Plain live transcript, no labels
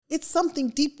it's something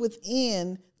deep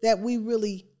within that we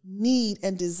really need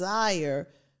and desire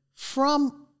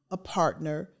from a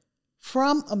partner,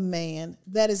 from a man,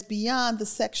 that is beyond the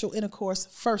sexual intercourse,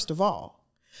 first of all.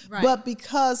 Right. But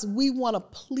because we want to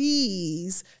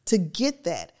please to get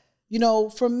that, you know,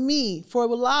 for me, for a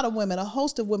lot of women, a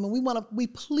host of women, we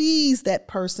please that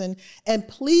person, and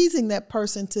pleasing that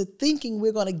person to thinking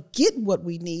we're going to get what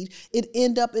we need, it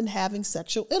end up in having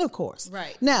sexual intercourse.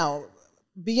 Right. Now,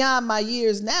 beyond my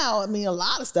years now, I mean, a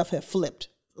lot of stuff have flipped.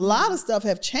 A lot of stuff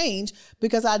have changed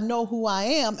because I know who I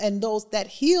am, and that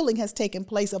healing has taken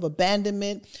place of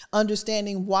abandonment,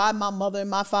 understanding why my mother and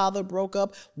my father broke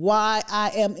up, why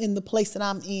I am in the place that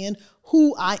I'm in,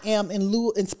 who I am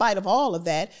in spite of all of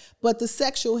that. But the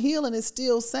sexual healing is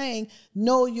still saying,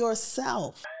 know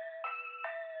yourself.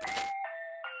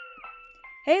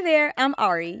 Hey there, I'm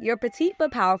Ari, your petite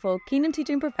but powerful Kingdom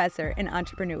Teaching professor and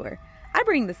entrepreneur. I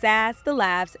bring the sass, the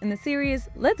laughs, and the serious,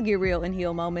 let's get real and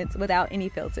heal moments without any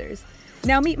filters.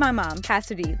 Now meet my mom,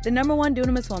 Pastor D, the #1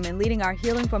 dunamis woman leading our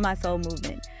Healing for My Soul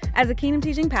movement. As a Kingdom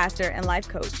Teaching pastor and life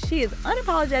coach, she is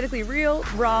unapologetically real,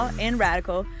 raw, and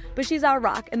radical, but she's our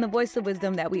rock and the voice of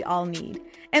wisdom that we all need.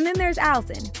 And then there's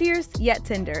Allison, fierce yet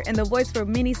tender, and the voice for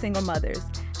many single mothers.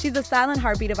 She's the silent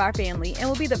heartbeat of our family and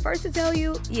will be the first to tell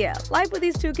you, yeah, life with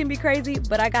these two can be crazy,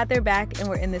 but I got their back and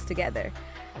we're in this together.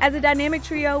 As a dynamic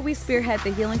trio, we spearhead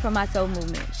the Healing for My Soul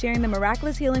movement, sharing the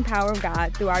miraculous healing power of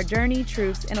God through our journey,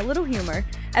 truths, and a little humor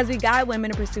as we guide women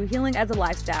to pursue healing as a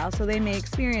lifestyle so they may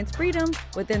experience freedom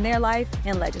within their life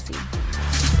and legacy.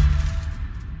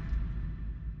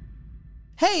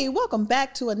 Hey, welcome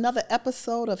back to another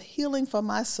episode of Healing for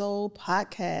My Soul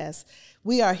podcast.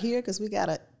 We are here because we got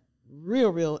a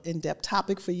real in-depth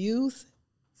topic for you.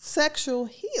 Sexual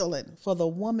healing for the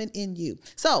woman in you.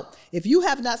 So if you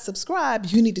have not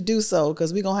subscribed, you need to do so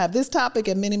because we're going to have this topic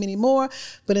and many, many more.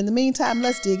 But in the meantime,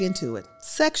 let's dig into it.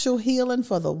 Sexual healing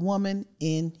for the woman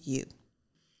in you.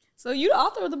 So you the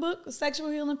author of the book,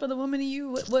 Sexual Healing for the Woman in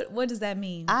You. What does that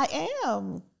mean? I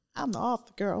am. I'm the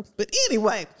author, girl. But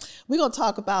anyway, we're going to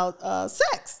talk about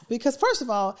sex because first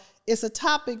of all, it's a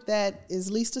topic that is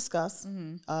least discussed.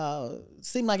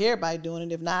 Seem like everybody doing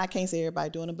it. If not, I can't say everybody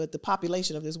doing it, but the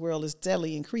population of this world is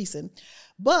steadily increasing.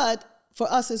 But for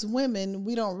us as women,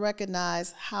 we don't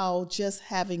recognize how just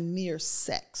having mere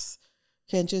sex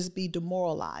can just be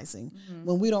demoralizing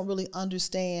when we don't really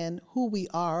understand who we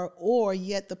are, or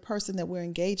yet the person that we're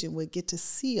engaging with get to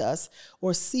see us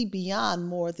or see beyond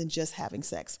more than just having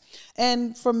sex.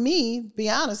 And for me, be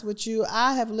honest with you,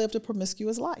 I have lived a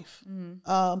promiscuous life,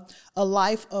 a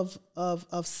life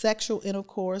of sexual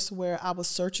intercourse where I was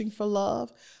searching for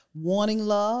love, wanting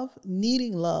love,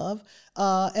 needing love,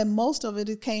 and most of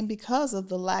it came because of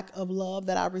the lack of love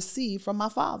that I received from my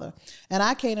father. And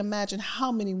I can't imagine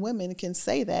how many women can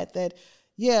say that,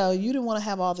 yeah, you didn't want to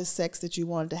have all this sex that you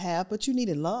wanted to have, but you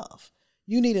needed love.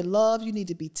 You needed love. You needed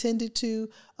to be tended to.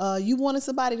 You wanted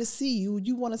somebody to see you.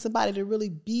 You wanted somebody to really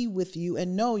be with you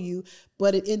and know you,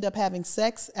 but it ended up having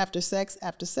sex after sex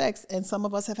after sex. And some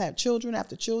of us have had children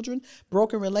after children,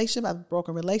 broken relationship after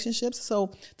broken relationships.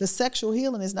 So the sexual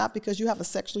healing is not because you have a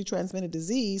sexually transmitted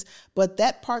disease, but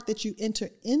that part that you enter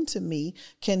into me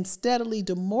can steadily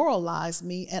demoralize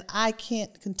me. And I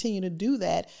can't continue to do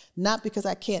that, not because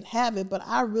I can't have it, but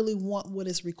I really want what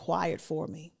is required for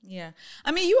me. Yeah.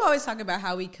 I mean, you always talk about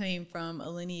how we came from a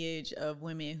lineage of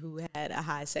women who had a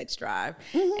high sex drive.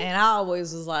 And I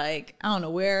always was like, I don't know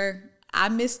where I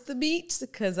missed the beats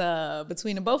because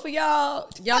between the both of y'all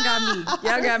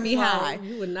got me high.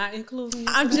 You would not include me.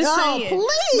 I'm just saying.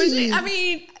 Please. But, I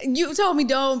mean, you told me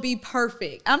don't be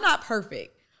perfect. I'm not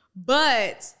perfect,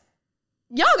 but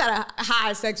y'all got a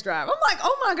high sex drive. I'm like,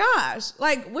 oh my gosh,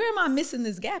 like where am I missing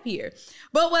this gap here?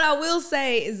 But what I will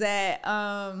say is that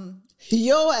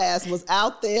your ass was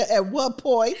out there at what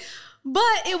point?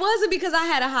 But it wasn't because I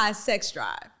had a high sex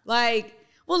drive. Like,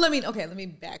 well, let me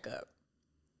back up.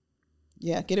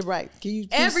 Yeah, get it right.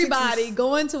 Everybody,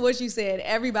 going to what you said,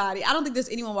 everybody, I don't think there's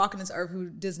anyone walking this earth who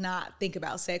does not think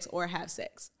about sex or have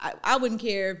sex. I wouldn't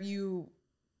care if you...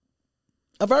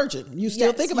 A virgin. You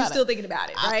still think about it. You're still thinking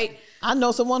about it, right? I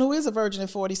know someone who is a virgin at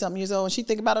 40-something years old, and she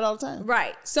think about it all the time.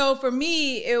 Right. So for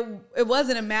me, it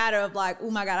wasn't a matter of like, oh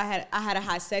my God, I had a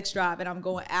high sex drive and I'm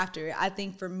going after it. I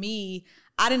think for me,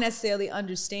 I didn't necessarily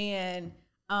understand.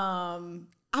 I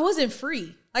wasn't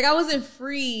free. Like I wasn't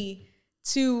free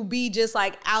to be just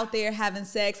like out there having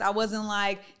sex. I wasn't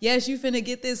like, yes, you finna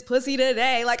get this pussy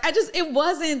today. Like it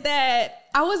wasn't that.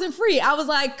 I wasn't free. I was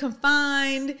like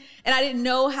confined and I didn't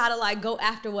know how to like go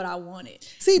after what I wanted.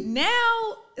 See,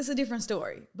 now it's a different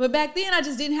story. But back then I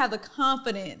just didn't have the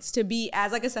confidence to be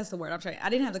I guess that's the word I'm trying. I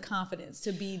didn't have the confidence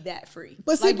to be that free.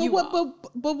 But see, like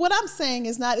but what I'm saying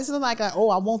is it's not like, I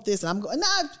want this and I'm going.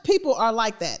 Nah, people are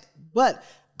like that. But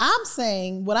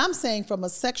what I'm saying from a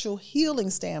sexual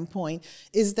healing standpoint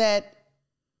is that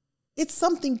it's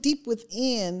something deep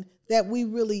within that we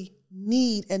really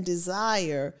need and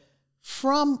desire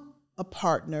from a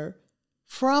partner,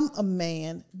 from a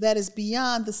man that is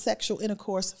beyond the sexual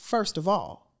intercourse, first of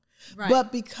all. Right.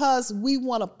 But because we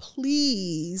want to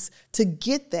please to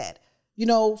get that. You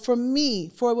know, for me,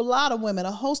 for a lot of women,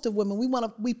 a host of women,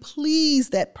 we please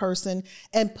that person,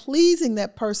 and pleasing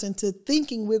that person to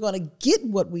thinking we're going to get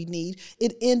what we need,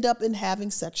 it end up in having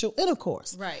sexual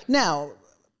intercourse. Right. Now,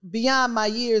 beyond my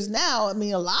years now, I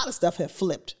mean, a lot of stuff have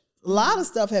flipped. A lot of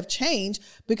stuff have changed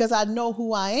because I know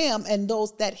who I am, and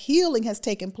that healing has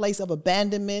taken place of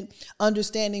abandonment,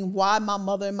 understanding why my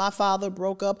mother and my father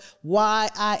broke up, why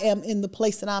I am in the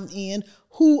place that I'm in,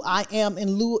 who I am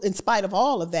in spite of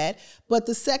all of that. But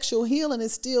the sexual healing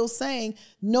is still saying,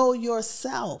 know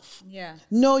yourself. Yeah.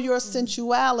 Know your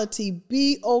sensuality.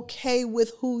 Be okay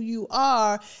with who you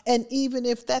are. And even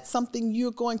if that's something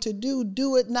you're going to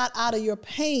do it not out of your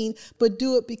pain, but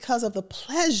do it because of the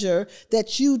pleasure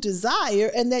that you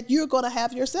desire and that you're going to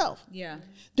have yourself. Yeah.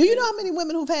 Do you know how many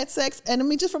women who've had sex, and I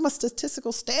mean, just from a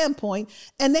statistical standpoint,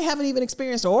 and they haven't even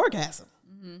experienced an orgasm?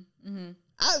 Mm-hmm. Mm-hmm.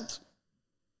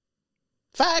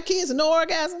 5 kids and no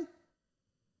orgasm.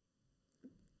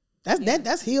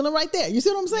 That's healing right there. You see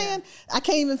what I'm saying? Yeah. I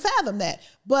can't even fathom that.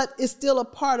 But it's still a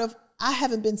part of, I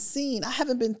haven't been seen. I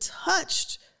haven't been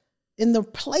touched in the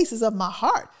places of my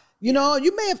heart. You know,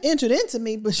 you may have entered into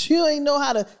me, but you ain't know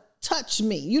how to touch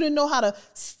me. You didn't know how to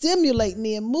stimulate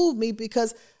me and move me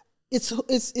because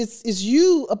it's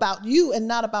you about you and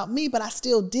not about me, but I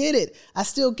still did it. I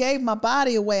still gave my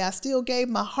body away. I still gave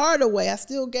my heart away. I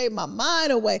still gave my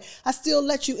mind away. I still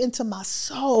let you into my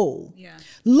soul. Yeah.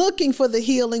 Looking for the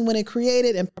healing when it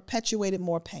created and perpetuated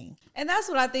more pain. And that's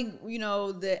what I think, you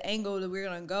know, the angle that we're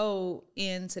going to go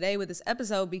in today with this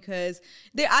episode, because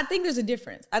I think there's a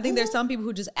difference. I think there's some people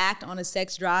who just act on a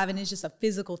sex drive and it's just a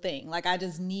physical thing. Like, I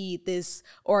just need this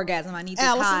orgasm. I need this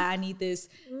high. I need this,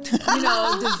 you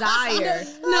know, desire.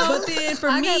 No, but then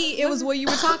for me, it was what you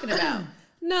were talking about.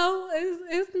 No,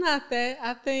 it's not that.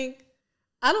 I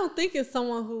don't think it's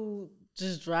someone who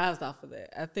just drives off of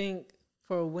that. I think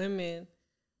for women,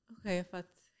 okay, if I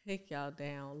take y'all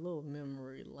down a little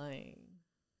memory lane.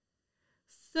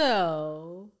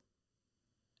 So,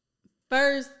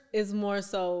 first is more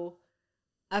so,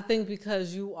 I think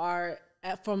because you are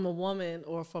from a woman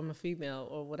or from a female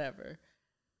or whatever,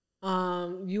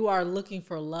 you are looking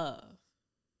for love.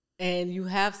 And you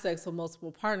have sex with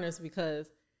multiple partners because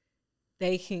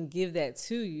they can give that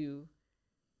to you,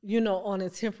 you know, on a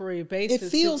temporary basis. It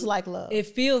feels like love. It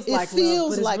feels like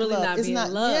love, but it's really not being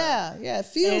love. Yeah, it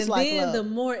feels like love. And then the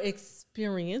more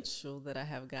experiential that I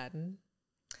have gotten,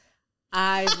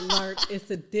 I've learned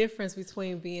it's a difference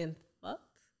between being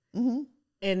fucked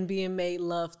and being made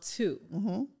love to.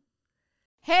 Mm-hmm.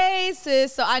 Hey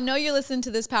sis, so I know you're listening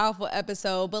to this powerful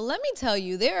episode, but let me tell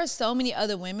you, there are so many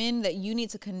other women that you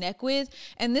need to connect with,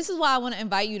 and this is why I want to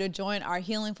invite you to join our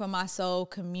Healing for My Soul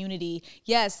community.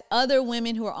 Yes, other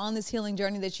women who are on this healing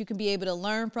journey that you can be able to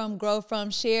learn from, grow from,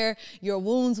 share your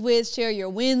wounds with, share your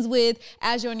wins with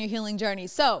as you're on your healing journey.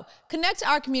 So connect to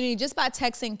our community just by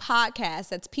texting podcast,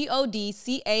 that's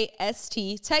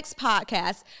PODCAST, text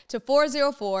podcast to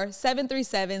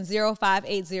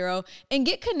 404-737-0580 and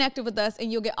get connected with us,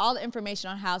 and you'll get all the information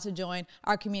on how to join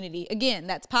our community. Again,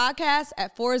 that's podcast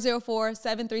at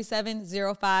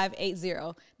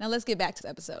 404-737-0580. Now let's get back to the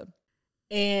episode.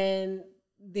 And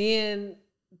then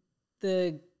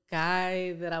the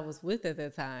guy that I was with at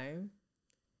that time,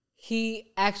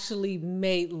 he actually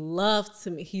made love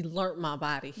to me. He learned my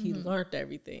body. He learned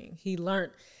everything.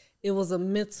 It was a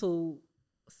mental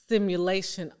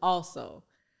stimulation also.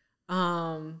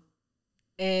 And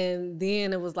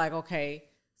then it was like, okay,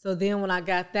 so then when I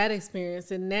got that experience,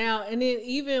 and then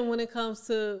even when it comes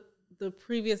to the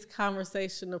previous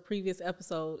conversation, the previous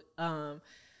episode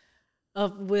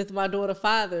with my daughter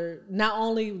father, not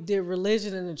only did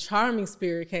religion and the charming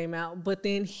spirit came out, but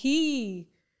then he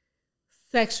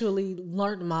sexually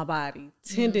learned my body,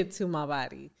 tended to my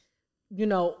body, you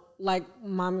know, like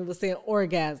mommy was saying,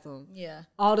 orgasm,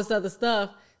 all this other stuff.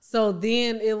 So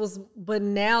then it was, but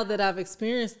now that I've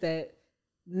experienced that,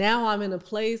 now I'm in a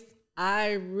place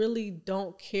I really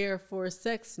don't care for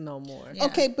sex no more. Yeah.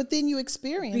 Okay, but then you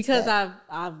experience Because that.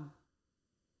 I've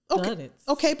okay. done it.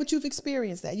 Okay, but you've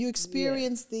experienced that. You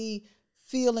experienced the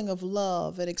feeling of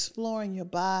love and exploring your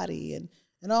body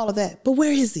and all of that. But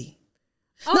where is he?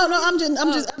 No,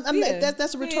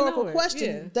 that's a rhetorical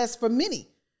question. Yeah. That's for many.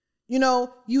 You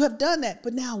know, you have done that,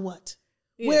 but now what?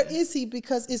 Yeah. Where is he?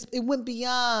 Because it went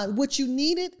beyond what you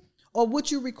needed or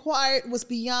what you required was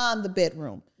beyond the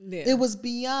bedroom. Yeah. It was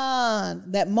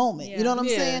beyond that moment. You know what I'm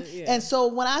saying? Yeah. And so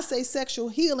when I say sexual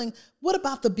healing, what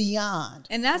about the beyond?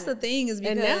 And that's the thing is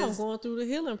because And now I'm going through the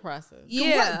healing process.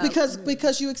 yeah, Right,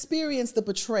 because you experience the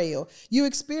betrayal. You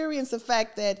experience the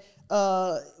fact that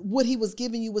what he was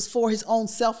giving you was for his own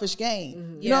selfish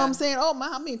gain. You know what I'm saying? Oh my,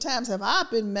 how many times have I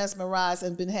been mesmerized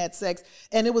and had sex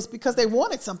and it was because they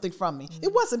wanted something from me.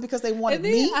 It wasn't because they wanted And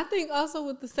then me. I think also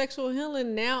with the sexual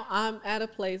healing, now I'm at a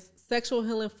place, sexual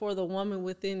healing for the woman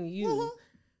within you.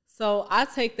 So I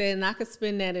take that and I could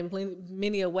spin that in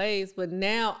many ways, but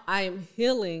now I am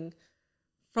healing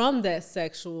from that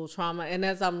sexual trauma. And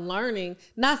as I'm learning,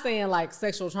 not saying like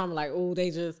sexual trauma, like, oh,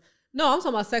 no, I'm talking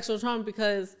about sexual trauma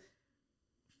because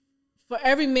for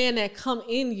every man that come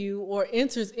in you or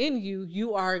enters in you,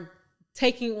 you are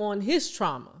taking on his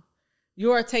trauma.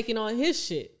 You are taking on his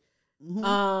shit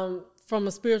from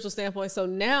a spiritual standpoint. So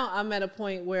now I'm at a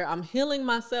point where I'm healing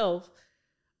myself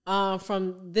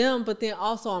from them, but then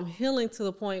also I'm healing to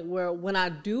the point where when I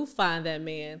do find that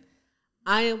man,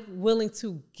 I am willing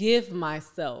to give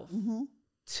myself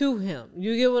to him.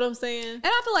 You get what I'm saying? And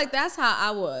I feel like that's how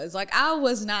I was. Like, I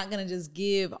was not going to just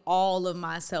give all of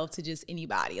myself to just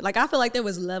anybody. Like, I feel like there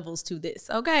was levels to this,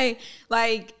 okay?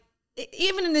 Like,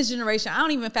 even in this generation, I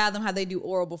don't even fathom how they do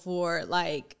oral before,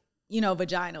 like, you know,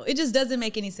 vaginal. It just doesn't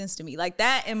make any sense to me. Like,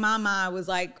 that in my mind was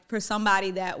like for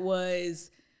somebody that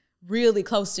was really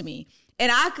close to me. And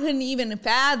I couldn't even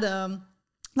fathom,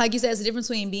 like you said, it's the difference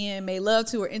between being made love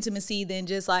to or intimacy than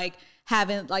just like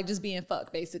having, like just being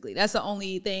fucked, basically. That's the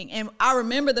only thing. And I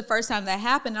remember the first time that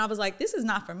happened, and I was like, this is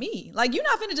not for me. Like, you're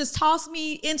not finna just toss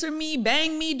me, enter me,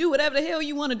 bang me, do whatever the hell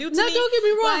you want to do to me. No, don't get me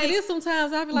wrong. Like, it is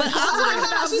sometimes I feel like, but I'm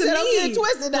talking about She for said, don't get me. it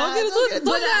twisted. don't get it twisted.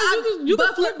 But Sometimes you can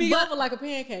but flip for- me but- over like a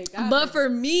pancake. But for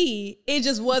me, it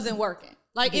just wasn't working.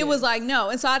 Like, it was like, no.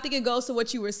 And so I think it goes to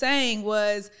what you were saying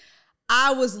was,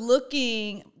 I was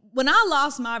looking, when I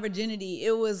lost my virginity,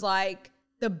 it was like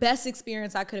the best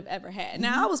experience I could have ever had.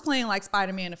 Now, I was playing like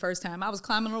Spider-Man the first time. I was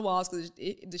climbing on the walls because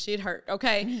the shit hurt,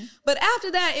 okay? But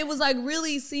after that, it was like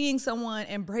really seeing someone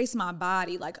embrace my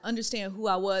body, like understand who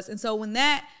I was. And so when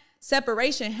that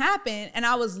separation happened and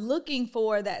I was looking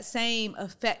for that same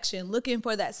affection, looking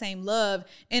for that same love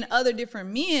in other different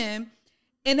men,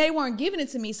 and they weren't giving it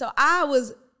to me. So I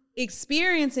was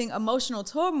experiencing emotional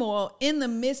turmoil in the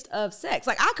midst of sex.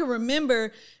 Like, I could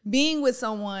remember being with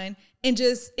someone and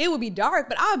just, it would be dark,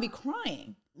 but I would be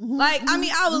crying. Like, I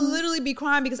mean, I would literally be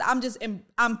crying because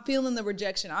I'm feeling the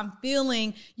rejection. I'm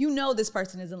feeling, you know, this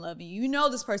person isn't loving you. You know,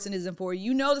 this person isn't for you.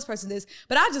 You know, this person is,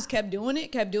 but I just kept doing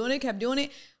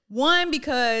it. One,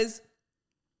 because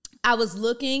I was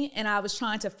looking and I was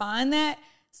trying to find that.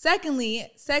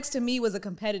 Secondly, sex to me was a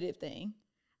competitive thing.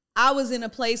 I was in a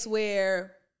place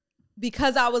where,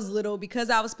 because I was little, because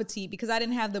I was petite, because I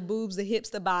didn't have the boobs, the hips,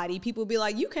 the body, people would be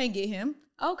like, you can't get him.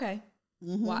 Okay,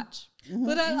 watch.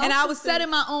 But And I was setting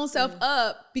my own self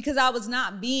up because I was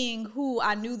not being who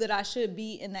I knew that I should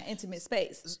be in that intimate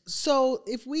space. So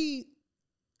if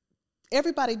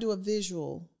everybody do a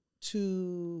visual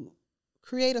to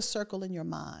create a circle in your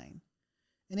mind.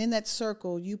 And in that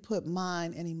circle, you put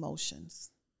mind and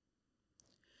emotions.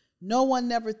 No one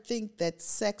never think that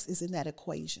sex is in that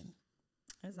equation.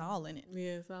 It's all in it.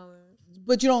 Yeah, it's all in it.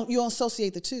 But you don't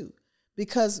associate the two.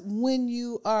 Because when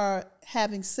you are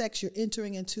having sex, you're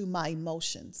entering into my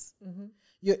emotions.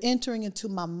 You're entering into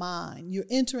my mind. You're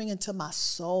entering into my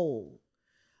soul.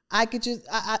 I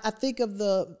think of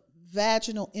the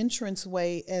vaginal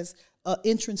entranceway as an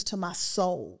entrance to my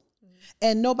soul.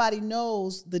 And nobody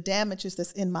knows the damages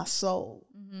that's in my soul.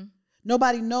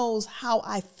 Nobody knows how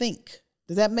I think.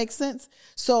 Does that make sense?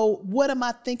 So what am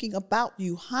I thinking about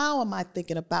you? How am I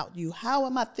thinking about you? How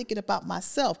am I thinking about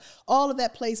myself? All of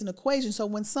that plays an equation. So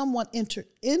when someone enter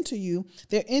into you,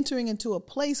 they're entering into a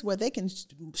place where they can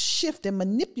shift and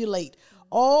manipulate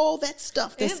all that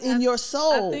stuff that's in your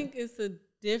soul. I think it's a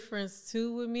difference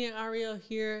too with me and Ariel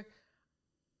here.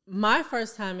 My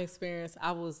first time experience,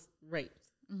 I was raped.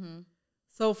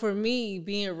 So for me,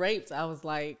 being raped, I was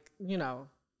like, you know,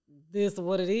 this is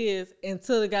what it is,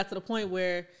 until it got to the point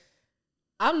where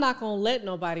I'm not going to let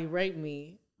nobody rape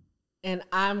me and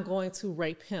I'm going to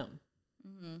rape him.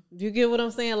 Do you get what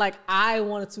I'm saying? Like, I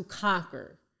wanted to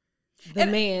conquer. the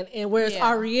man. And whereas Yeah.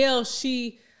 Ariel,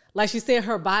 she, like she said,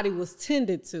 her body was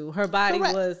tended to. Her body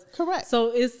was correct.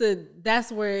 So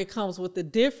that's where it comes with the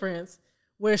difference,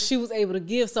 where she was able to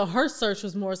give. So her search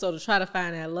was more so to try to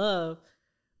find that love.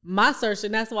 My search,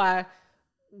 and that's why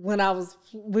when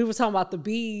we were talking about the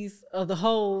bees of the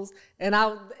hoes, and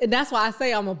that's why I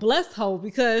say I'm a blessed hoe,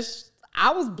 because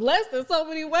I was blessed in so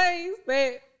many ways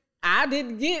that I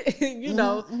didn't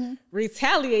get,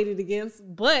 retaliated against.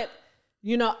 But,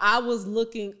 I was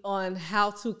looking on how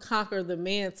to conquer the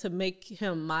man to make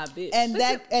him my bitch.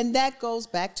 And that goes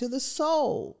back to the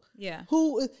soul. Yeah.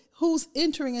 Who's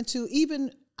entering into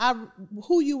even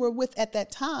who you were with at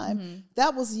that time.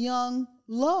 That was young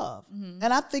love.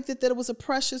 And I think that it was a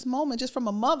precious moment just from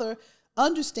a mother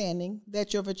understanding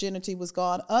that your virginity was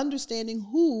gone, understanding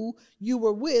who you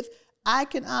were with. I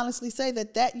can honestly say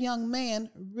that young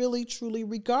man really, truly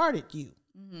regarded you.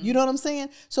 You know what I'm saying?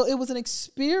 So it was an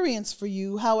experience for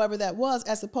you, however that was,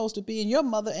 as opposed to being your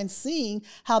mother and seeing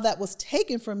how that was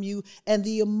taken from you and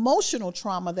the emotional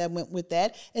trauma that went with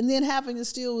that, and then having to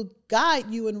still guide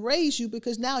you and raise you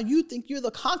because now you think you're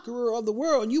the conqueror of the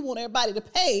world and you want everybody to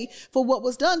pay for what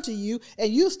was done to you,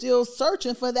 and you're still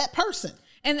searching for that person.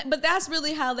 But that's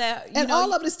really how that,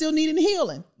 all of it is still needing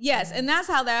healing. Yes, and that's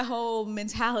how that whole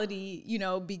mentality,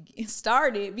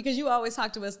 started, because you always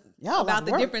talk to us about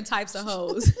the different types of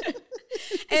hoes.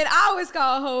 And I always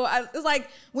call a hoe, it's like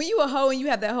when you a hoe and you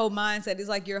have that whole mindset, it's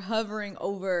like you're hovering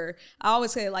over, I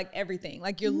always say like everything,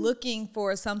 like you're looking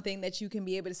for something that you can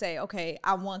be able to say, okay,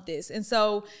 I want this. And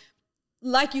so,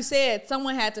 like you said,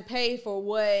 someone had to pay for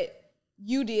what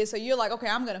you did. So you're like, okay,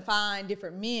 I'm going to find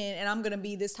different men and I'm going to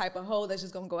be this type of hoe that's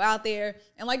just going to go out there.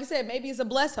 And like you said, maybe it's a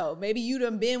blessed hoe. Maybe you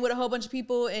done been with a whole bunch of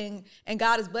people and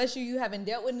God has blessed you. You haven't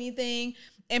dealt with anything.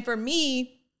 And for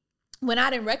me, when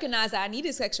I didn't recognize that I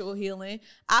needed sexual healing,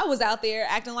 I was out there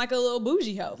acting like a little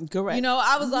bougie hoe. Correct.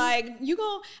 I was like,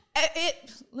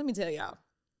 let me tell y'all.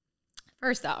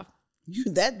 First off,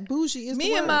 that bougie is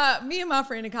me and my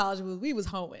friend in college we was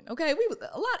hoeing. Okay,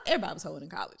 everybody was hoeing in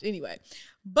college anyway.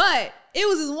 But it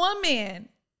was this one man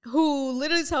who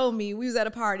literally told me, we was at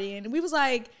a party and we was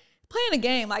like playing a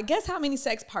game, like guess how many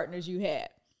sex partners you had.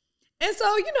 And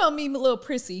so me, a little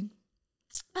prissy.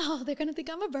 Oh, they're gonna think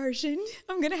I'm a virgin.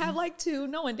 I'm gonna have like 2,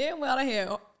 knowing damn well I had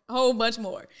a whole bunch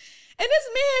more. And this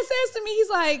man says to me, he's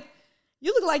like,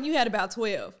 "You look like you had about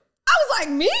 12." I was like,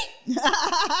 me? Me?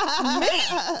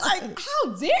 Like,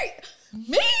 how dare you?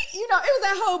 Me? It was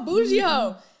that whole bougie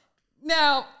hoe.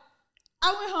 Now,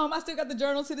 I went home. I still got the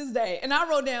journal to this day. And I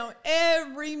wrote down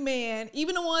every man,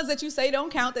 even the ones that you say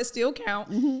don't count, that still count.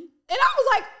 And I was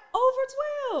like,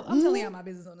 over 12. I'm telling y'all my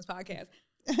business on this podcast.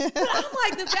 But I'm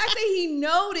like, the fact that he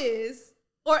noticed,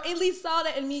 or at least saw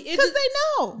that in me. Because they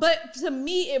know. But to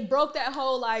me, it broke that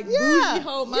whole bougie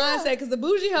hoe mindset. Because the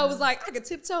bougie hoe was like, I could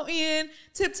tiptoe in,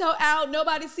 tiptoe out,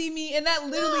 nobody see me. And that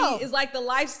literally is like the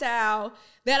lifestyle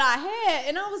that I had.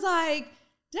 And I was like,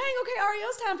 dang, okay, Ariel,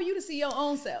 it's time for you to see your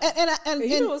own self. And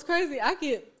you know what's crazy? I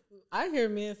hear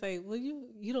men say, well,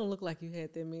 you don't look like you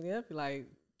had that many. I'd be like,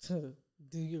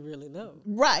 do you really know?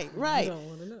 Right. You don't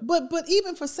want to know. But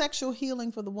even for sexual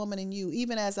healing for the woman in you,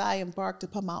 even as I embarked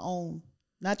upon my own,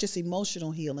 not just emotional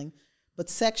healing, but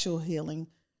sexual healing,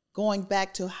 going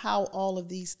back to how all of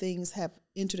these things have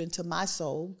entered into my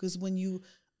soul. Because when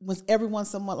everyone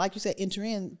somewhat, like you said, enter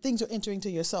in, things are entering to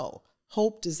your soul.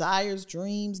 Hope, desires,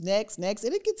 dreams, next. And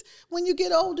when you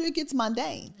get older, it gets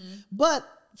mundane. But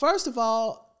first of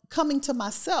all, coming to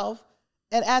myself,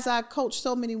 and as I coach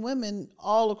so many women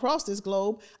all across this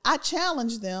globe, I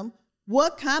challenge them,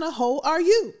 what kind of hoe are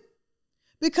you?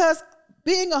 Because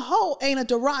being a hoe ain't a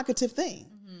derogative thing.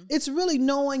 It's really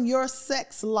knowing your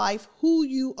sex life, who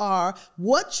you are,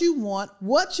 what you want,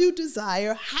 what you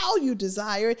desire, how you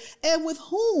desire it, and with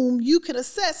whom you can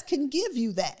assess can give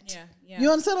you that. Yeah. You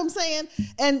understand what I'm saying?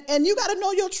 And you got to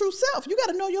know your true self. You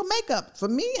got to know your makeup. For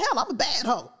me, hell, I'm a bad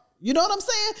hoe. You know what I'm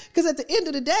saying? Because at the end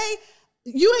of the day,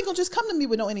 you ain't gonna just come to me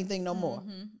with anything no more.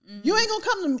 You ain't gonna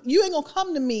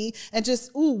come to me and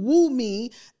just woo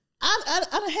me. I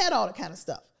done had all that kind of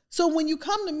stuff. So when you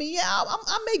come to me,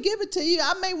 I may give it to you.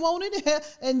 I may want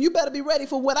it, and you better be ready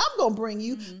for what I'm gonna bring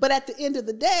you. But at the end of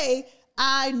the day,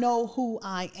 I know who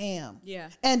I am. Yeah.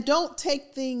 And don't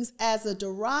take things as a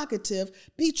derogative.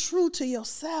 Be true to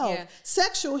yourself. Yeah.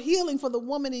 Sexual healing for the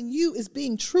woman in you is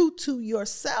being true to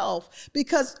yourself,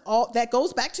 because all that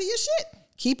goes back to your shit.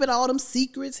 Keeping all them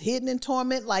secrets hidden in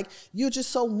torment, like you're just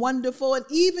so wonderful. And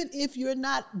even if you're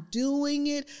not doing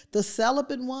it, the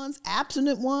celibate ones,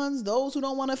 abstinent ones, those who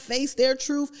don't want to face their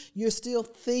truth, you're still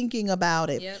thinking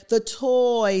about it. Yep. The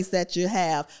toys that you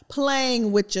have,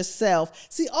 playing with yourself.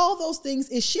 See, all those things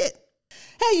is shit.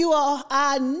 Hey, you all,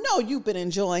 I know you've been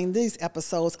enjoying these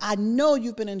episodes. I know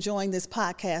you've been enjoying this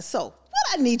podcast. So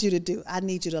what I need you to do, I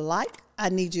need you to like, I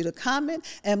need you to comment,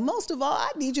 and most of all, I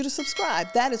need you to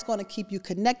subscribe. That is going to keep you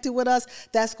connected with us.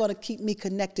 That's going to keep me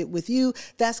connected with you.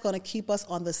 That's going to keep us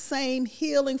on the same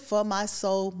Healing for My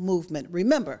Soul movement.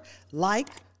 Remember, like,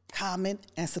 comment,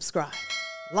 and subscribe.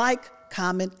 Like,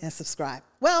 comment, and subscribe.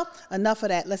 Well, enough of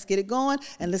that. Let's get it going,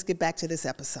 and let's get back to this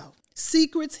episode.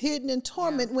 Secrets hidden in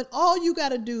torment, when all you got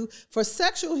to do for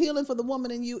sexual healing for the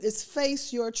woman in you is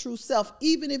face your true self,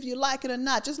 even if you like it or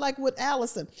not. Just like with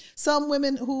Allison, some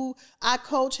women who I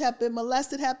coach have been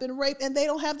molested, have been raped, and they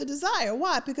don't have the desire.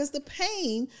 Why? Because the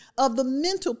pain of the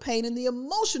mental pain and the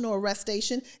emotional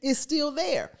arrestation is still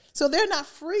there. So they're not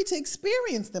free to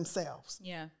experience themselves.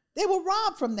 Yeah. They were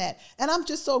robbed from that. And I'm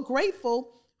just so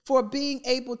grateful for being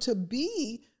able to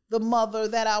be the mother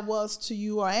that I was to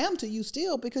you, or I am to you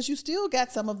still, because you still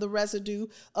got some of the residue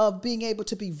of being able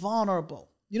to be vulnerable.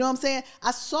 You know what I'm saying?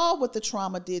 I saw what the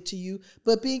trauma did to you,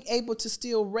 but being able to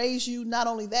still raise you, not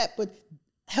only that, but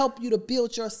help you to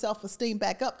build your self-esteem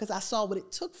back up, because I saw what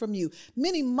it took from you.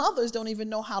 Many mothers don't even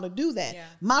know how to do that. Yeah.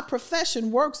 My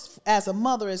profession works as a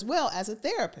mother as well as a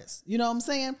therapist. You know what I'm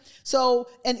saying? So,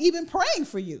 and even praying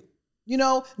for you. You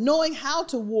know, knowing how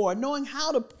to war, knowing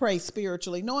how to pray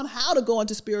spiritually, knowing how to go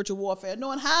into spiritual warfare,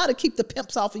 knowing how to keep the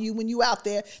pimps off of you when you out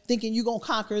there thinking you're going to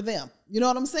conquer them. You know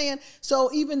what I'm saying?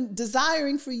 So even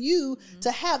desiring for you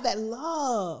to have that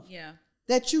love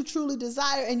that you truly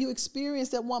desire and you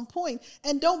experienced at one point.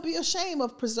 And don't be ashamed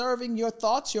of preserving your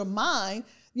thoughts, your mind.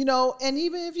 You know, and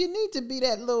even if you need to be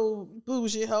that little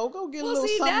bougie hoe, go get a little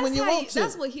something when you want to.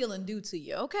 That's what healing do to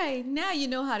you. Okay, now you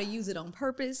know how to use it on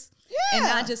purpose. And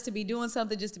not just to be doing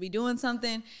something, just to be doing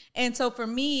something. And so for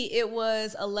me, it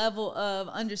was a level of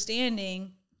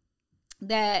understanding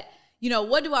that, you know,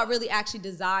 what do I really actually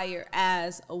desire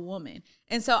as a woman?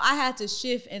 And so I had to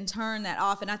shift and turn that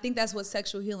off. And I think that's what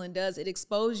sexual healing does. It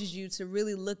exposes you to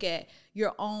really look at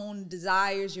your own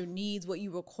desires, your needs, what you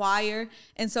require.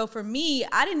 And so for me,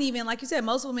 I didn't even, like you said,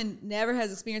 most women never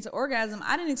has experienced an orgasm.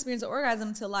 I didn't experience an orgasm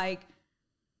until like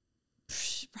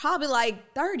probably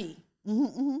like 30.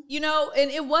 You know, and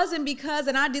it wasn't because,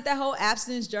 and I did that whole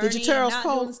abstinence journey. Did your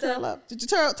toes curl up? Did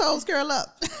your toes curl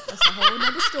up? That's a whole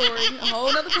nother story, a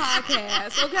whole nother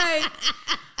podcast, okay?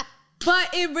 But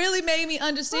it really made me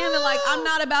understand that, like, I'm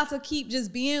not about to keep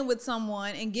just being with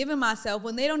someone and giving myself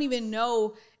when they don't even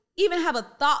know, even have a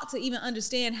thought to even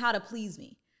understand how to please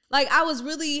me. Like, I was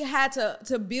really had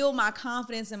to build my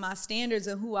confidence and my standards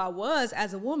of who I was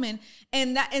as a woman.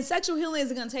 And sexual healing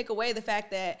isn't going to take away the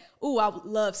fact that, I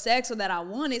love sex or that I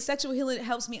want it. Sexual healing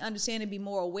helps me understand and be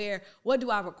more aware. What do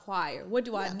I require? What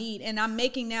do I need? And I'm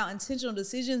making now intentional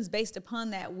decisions based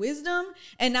upon that wisdom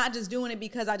and not just doing it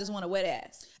because I just want a wet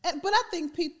ass. But I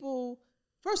think people,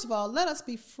 first of all, let us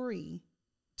be free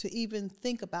to even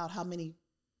think about how many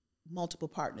multiple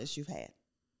partners you've had.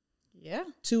 Yeah.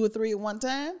 2 or 3 at one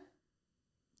time,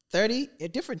 30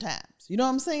 at different times. You know what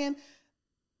I'm saying?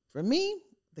 For me,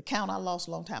 the count I lost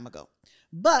a long time ago.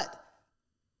 But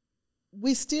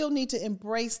we still need to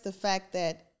embrace the fact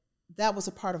that that was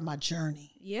a part of my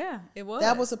journey. Yeah, it was.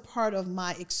 That was a part of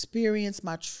my experience,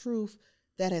 my truth,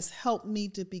 that has helped me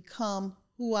to become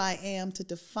who I am, to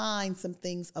define some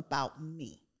things about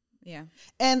me. Yeah.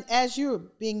 And as you're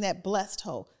being that blessed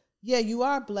hoe, you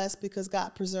are blessed because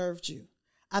God preserved you.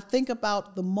 I think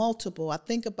about the multiple. I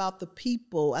think about the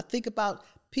people. I think about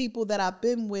people that I've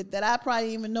been with that I probably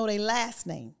didn't even know their last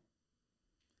name.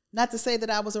 Not to say that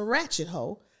I was a ratchet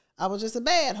hoe. I was just a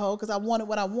bad hoe because I wanted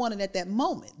what I wanted at that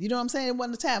moment. You know what I'm saying? It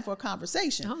wasn't the time for a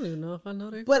conversation. I don't even know if I know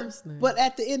their first name. But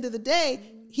at the end of the day,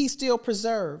 he still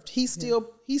preserved. He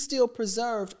still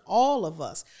preserved all of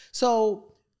us.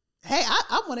 So, hey,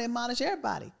 I want to admonish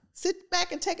everybody. Sit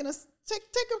back and take a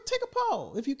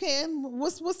poll if you can.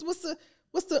 What's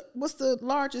the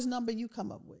largest number you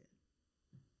come up with?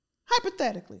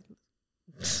 Hypothetically.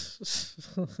 But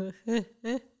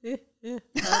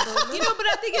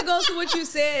I think it goes to what you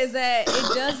said is that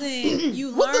it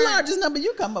doesn't, What's the largest number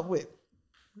you come up with?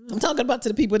 I'm talking about to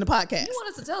the people in the podcast. You want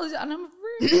us to tell us a number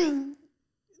for real?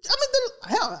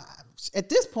 At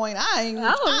this point, I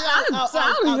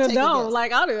don't even know.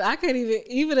 Like, I can't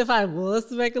even if I was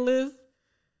to make a list,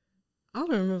 I don't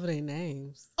remember their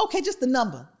names. Okay, just the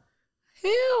number.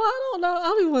 Hell, I don't know. I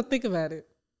don't even want to think about it.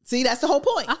 See, that's the whole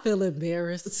point. I feel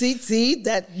embarrassed. See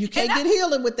that you can't get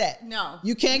healing with that. No,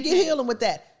 you can't get healing with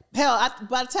that. Hell,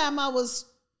 by the time I was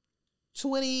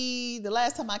 20, the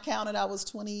last time I counted, I was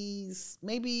 20s.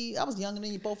 Maybe I was younger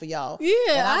than you, both of y'all. Yeah,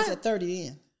 and I was at 30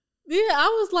 then. Yeah, I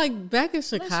was like back in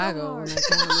Chicago. When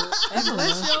And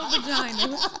bless your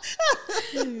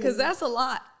vagina. Because that's a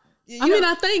lot. I mean,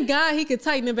 I thank God he could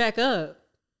tighten it back up.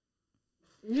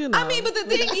 You know. I mean, but the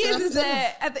thing is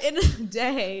that at the end of the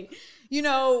day, you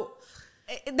know,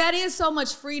 that is so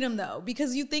much freedom though,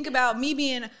 because you think about me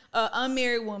being an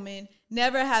unmarried woman,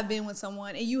 never have been with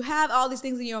someone, and you have all these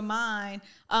things in your mind.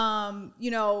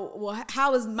 You know, well,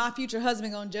 how is my future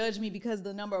husband going to judge me because of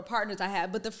the number of partners I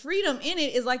have? But the freedom in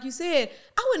it is, like you said,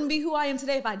 I wouldn't be who I am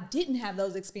today if I didn't have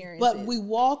those experiences. But we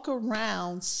walk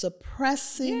around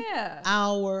suppressing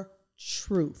our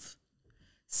truth.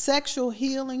 Sexual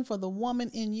healing for the woman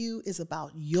in you is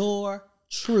about your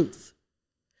truth.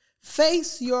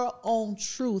 Face your own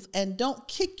truth and don't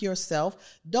kick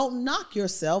yourself, don't knock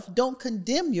yourself, don't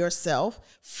condemn yourself,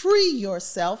 free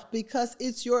yourself because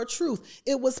it's your truth.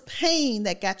 It was pain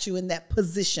that got you in that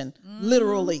position,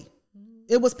 literally.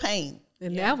 It was pain.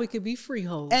 And now we could be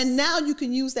freeholds. And now you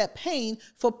can use that pain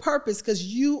for purpose because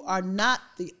you are not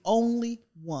the only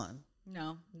one.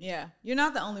 No, yeah, you're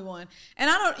not the only one. And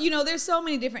I don't, you know, there's so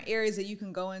many different areas that you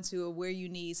can go into of where you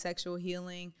need sexual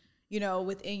healing, you know,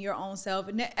 within your own self.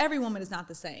 And every woman is not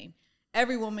the same.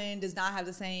 Every woman does not have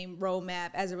the same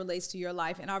roadmap as it relates to your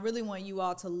life. And I really want you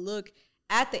all to look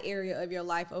at the area of your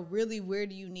life of really where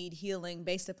do you need healing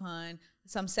based upon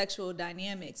some sexual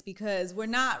dynamics, because we're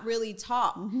not really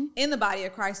taught in the body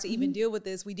of Christ to even deal with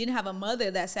this. We didn't have a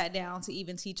mother that sat down to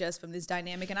even teach us from this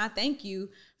dynamic. And I thank you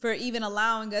for even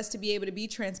allowing us to be able to be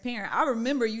transparent. I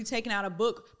remember you taking out a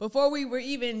book before we were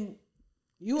even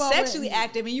sexually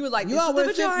active, and you were like, this is the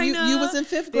vagina. You was in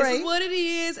fifth grade. This is what it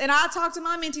is. And I talk to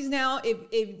my mentees now,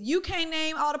 if you can't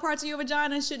name all the parts of your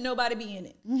vagina, should nobody be in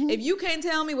it? If you can't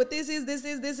tell me what this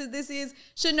is,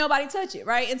 should nobody touch it,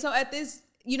 right? And so at this,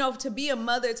 you know, to be a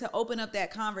mother, to open up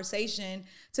that conversation,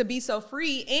 to be so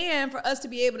free, and for us to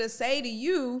be able to say to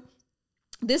you,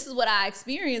 this is what I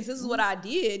experienced, this is what I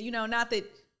did, you know, not that,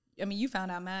 I mean, you found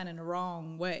out mine in the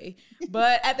wrong way,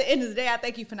 but at the end of the day, I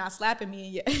thank you for not slapping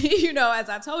me, you know, as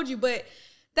I told you, but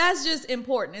that's just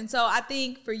important. And so I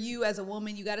think for you as a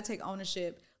woman, you got to take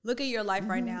ownership. Look at your life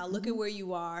right now. Look at where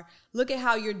you are. Look at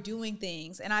how you're doing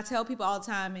things. And I tell people all the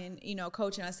time in, you know,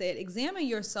 coaching, I said, examine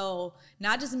your soul,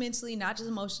 not just mentally, not just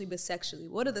emotionally, but sexually.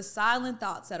 What are the silent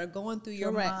thoughts that are going through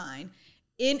your mind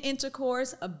in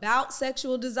intercourse about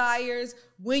sexual desires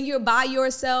when you're by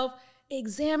yourself?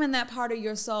 Examine that part of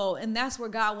your soul. And that's where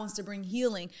God wants to bring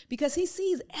healing, because he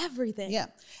sees everything. Yeah.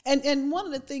 And one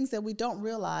of the things that we don't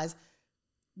realize,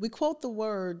 we quote the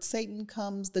word,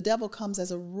 the devil comes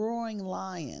as a roaring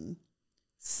lion,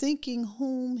 seeking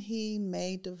whom he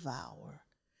may devour.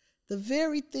 The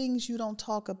very things you don't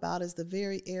talk about is the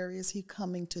very areas he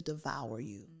coming to devour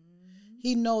you.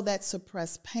 He know that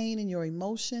suppressed pain in your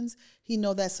emotions. He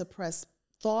know that suppressed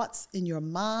thoughts in your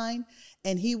mind,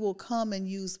 and he will come and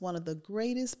use one of the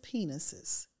greatest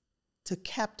penises to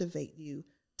captivate you,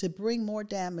 to bring more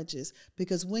damages,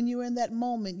 because when you're in that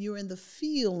moment, you're in the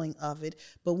feeling of it,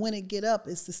 but when it get up,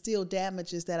 it's the still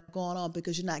damages that are going on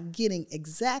because you're not getting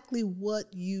exactly what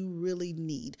you really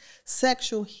need.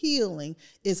 Sexual healing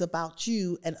is about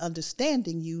you and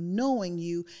understanding you, knowing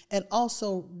you, and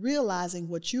also realizing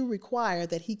what you require,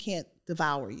 that he can't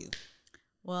devour you.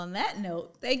 Well, on that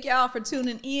note, thank y'all for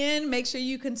tuning in. Make sure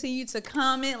you continue to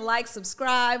comment, like,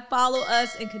 subscribe, follow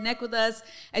us, and connect with us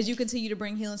as you continue to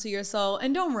bring healing to your soul.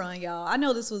 And don't run, y'all. I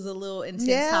know this was a little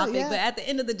intense topic, but at the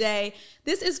end of the day,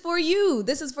 this is for you.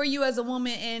 This is for you as a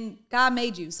woman, and God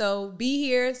made you. So be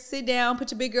here, sit down,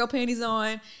 put your big girl panties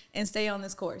on, and stay on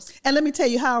this course. And let me tell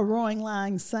you how a roaring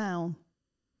lion sound.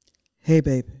 Hey,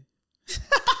 baby.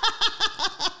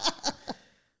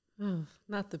 Oh,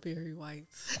 not the Barry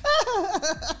Whites.